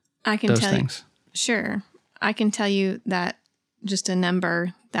 I can Those tell things. you. Sure. I can tell you that just a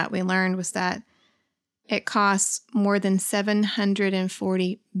number that we learned was that it costs more than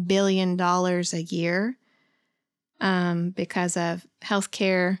 $740 billion a year because of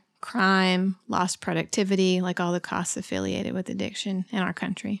healthcare, crime, lost productivity, like all the costs affiliated with addiction in our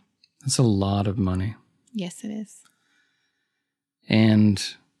country. That's a lot of money. Yes, it is. And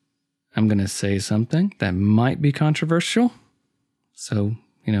I'm going to say something that might be controversial. So,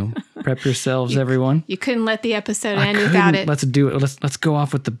 prep yourselves, everyone. You couldn't let the episode end without it. Let's do it. Let's go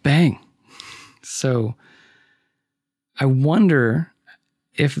off with the bang. So I wonder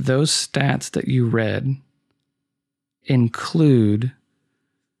if those stats that you read include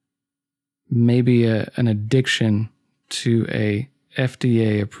maybe an addiction to a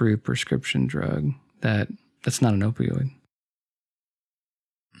FDA-approved prescription drug that's not an opioid.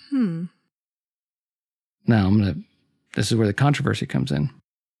 Now, this is where the controversy comes in.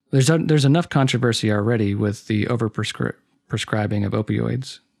 There's enough controversy already with the prescribing of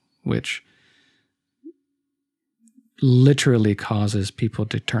opioids, which literally causes people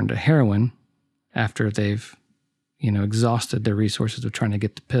to turn to heroin after they've, exhausted their resources of trying to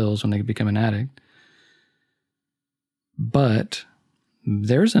get the pills when they become an addict. But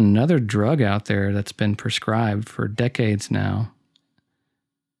there's another drug out there that's been prescribed for decades now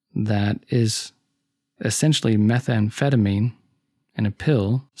that is essentially methamphetamine in a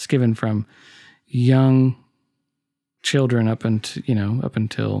pill. It's given from young children up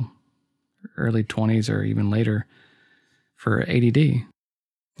until early 20s or even later for ADD,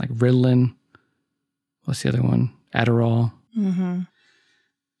 like Ritalin. What's the other one? Adderall. Mm-hmm.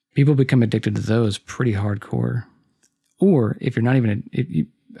 People become addicted to those pretty hardcore. Or if you're not even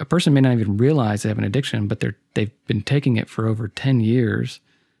a person may not even realize they have an addiction, but they've been taking it for over 10 years,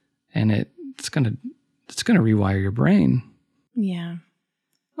 and it's gonna rewire your brain. Yeah.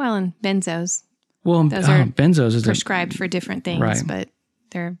 Well, and benzos. Well, those are benzos is prescribed for different things, right. But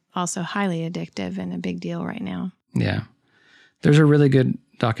they're also highly addictive and a big deal right now. Yeah. There's a really good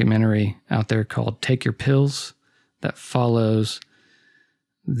documentary out there called Take Your Pills that follows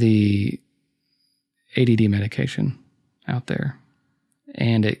the ADD medication out there.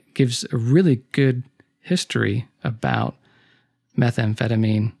 And it gives a really good history about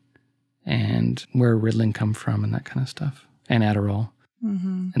methamphetamine and where Ritalin come from and that kind of stuff, and Adderall.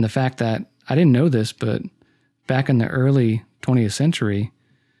 Mm-hmm. And the fact that, I didn't know this, but back in the early 20th century,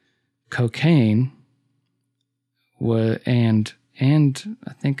 cocaine and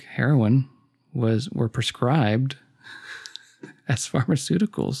I think heroin were prescribed as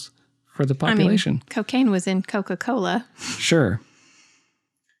pharmaceuticals for the population. I mean, cocaine was in Coca-Cola. Sure.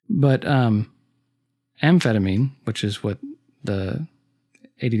 But amphetamine, which is what the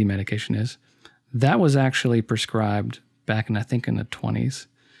ADD medication is, that was actually prescribed back in, I think, in the 20s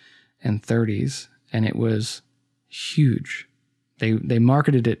and 30s, and it was huge. They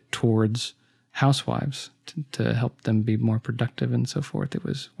marketed it towards housewives to help them be more productive and so forth. It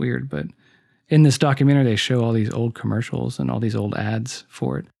was weird, but in this documentary, they show all these old commercials and all these old ads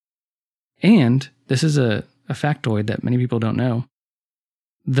for it. And this is a factoid that many people don't know.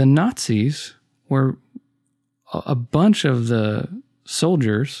 The Nazis were, a bunch of the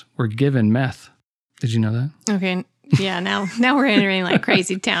soldiers were given meth. Did you know that? Okay. Yeah, now we're entering like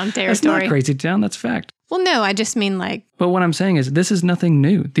crazy town territory. That's not crazy town, that's fact. Well, no, I just mean like, But what I'm saying is this is nothing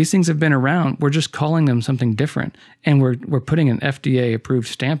new. These things have been around. We're just calling them something different. And we're putting an FDA approved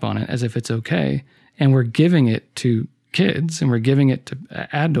stamp on it as if it's okay. And we're giving it to kids and we're giving it to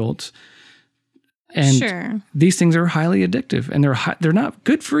adults. And sure. these things are highly addictive and they're not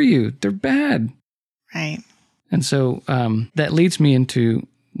good for you. They're bad. Right. And so that leads me into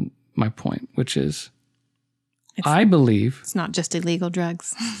my point, which is I believe it's not just illegal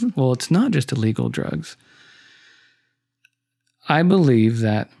drugs. well, it's not just illegal drugs. I believe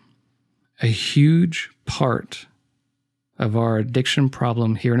that a huge part of our addiction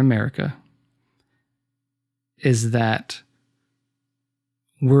problem here in America is that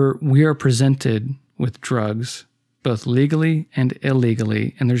we are presented with drugs both legally and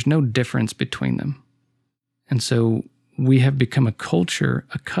illegally, and there's no difference between them. And so we have become a culture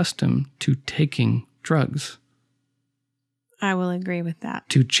accustomed to taking drugs. I will agree with that.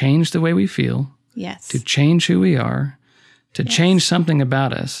 To change the way we feel, Yes. to change who we are, to change something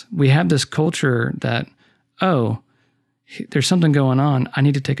about us. We have this culture that, oh, there's something going on. I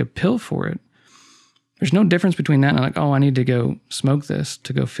need to take a pill for it. There's no difference between that and like, oh, I need to go smoke this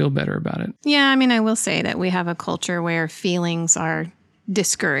to go feel better about it. Yeah, I mean, I will say that we have a culture where feelings are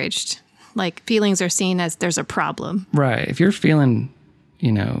discouraged. Like feelings are seen as there's a problem. Right. If you're feeling,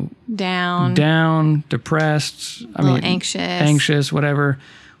 down, depressed, anxious, whatever,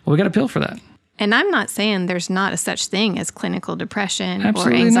 well, we got a pill for that. And I'm not saying there's not a such thing as clinical depression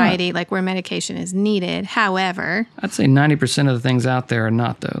Absolutely or anxiety, not. like where medication is needed. However, I'd say 90% of the things out there are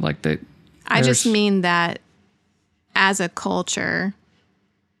not though. Like I just mean that as a culture,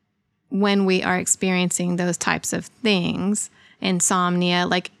 when we are experiencing those types of things, insomnia,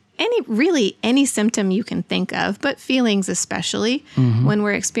 like any symptom you can think of, but feelings especially, when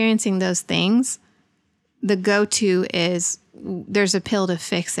we're experiencing those things, the go-to is there's a pill to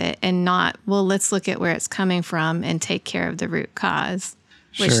fix it and not, well, let's look at where it's coming from and take care of the root cause,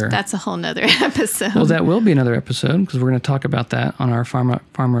 which that's a whole nother episode. Well, that will be another episode because we're going to talk about that on our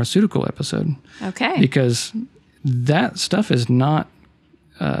pharmaceutical episode. Okay. Because that stuff is not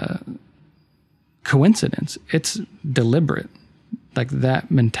coincidence. It's deliberate. Like that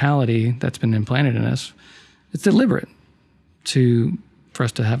mentality that's been implanted in us, it's deliberate for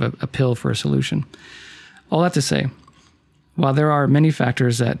us to have a pill for a solution. All that to say, while there are many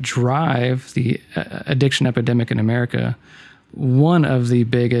factors that drive the addiction epidemic in America, one of the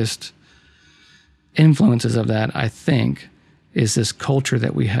biggest influences of that, I think, is this culture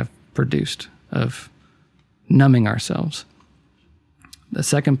that we have produced of numbing ourselves. The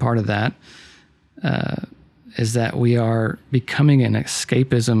second part of that is that we are becoming an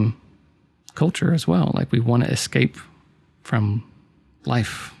escapism culture as well. Like we want to escape from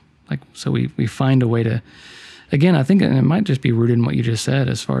life. Like, so we find a way to, again, I think, and it might just be rooted in what you just said,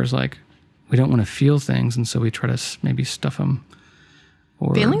 as far as like, we don't want to feel things. And so we try to maybe stuff them.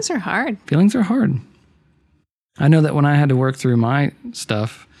 Or feelings are hard. Feelings are hard. I know that when I had to work through my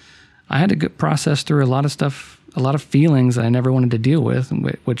stuff, I had to process through a lot of stuff, a lot of feelings that I never wanted to deal with,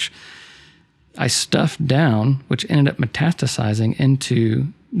 which I stuffed down, which ended up metastasizing into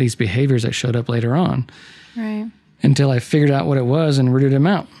these behaviors that showed up later on. Right. Until I figured out what it was and rooted them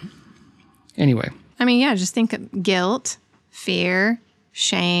out. Anyway. I mean, yeah, just think of guilt, fear,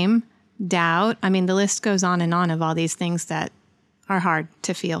 shame, doubt. I mean, the list goes on and on of all these things that are hard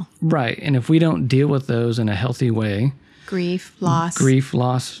to feel. Right. And if we don't deal with those in a healthy way. Grief, loss,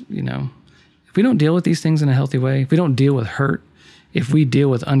 if we don't deal with these things in a healthy way, if we don't deal with hurt, if we deal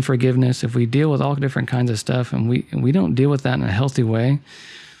with unforgiveness, if we deal with all different kinds of stuff and we don't deal with that in a healthy way,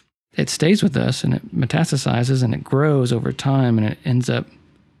 it stays with us and it metastasizes and it grows over time and it ends up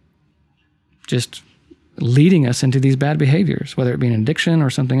just leading us into these bad behaviors, whether it be an addiction or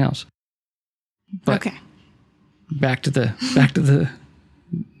something else. But okay. Back to the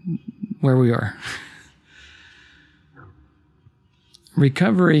where we are.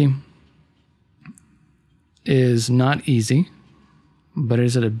 Recovery is not easy, but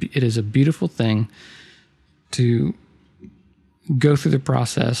it is a beautiful thing to go through the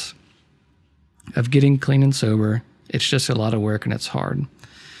process of getting clean and sober. It's just a lot of work and it's hard.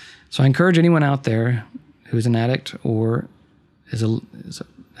 So I encourage anyone out there who's an addict or has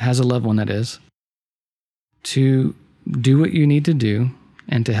a loved one that is, to do what you need to do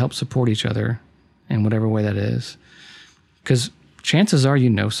and to help support each other in whatever way that is. Because chances are you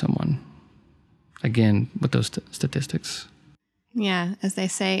know someone, again, with those statistics. Yeah, as they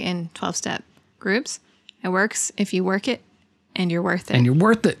say in 12-step groups, it works if you work it and you're worth it. And you're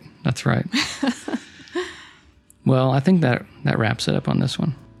worth it. That's right. Well, I think that wraps it up on this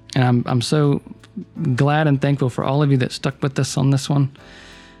one. And I'm so glad and thankful for all of you that stuck with us on this one.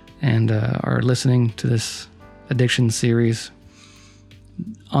 and are listening to this addiction series.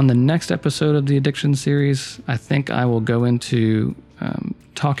 On the next episode of the addiction series, I think I will go into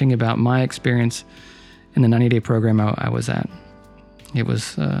talking about my experience in the 90-day program I was at. It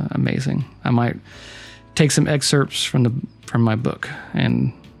was amazing. I might take some excerpts from my book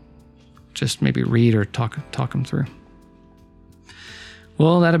and just maybe read or talk them through.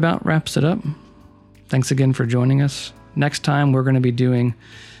 Well, that about wraps it up. Thanks again for joining us. Next time, we're going to be doing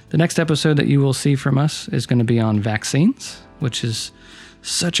the next episode that you will see from us is going to be on vaccines, which is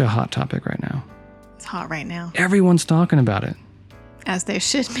such a hot topic right now. It's hot right now. Everyone's talking about it. As they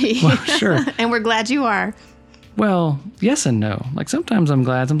should be. Well, sure. And we're glad you are. Well, yes and no. Like sometimes I'm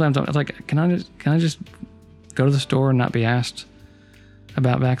glad. Sometimes I'm like, can I just go to the store and not be asked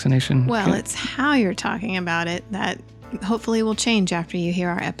about vaccination? Well, it's how you're talking about it that hopefully will change after you hear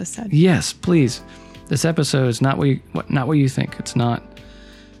our episode. Yes, please. This episode is not what you think. It's not.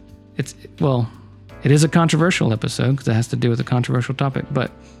 It is a controversial episode because it has to do with a controversial topic.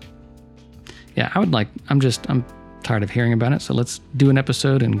 But yeah, I'm tired of hearing about it. So let's do an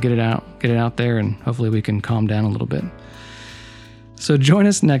episode and get it out there, and hopefully we can calm down a little bit. So join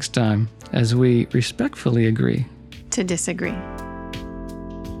us next time as we respectfully agree to disagree.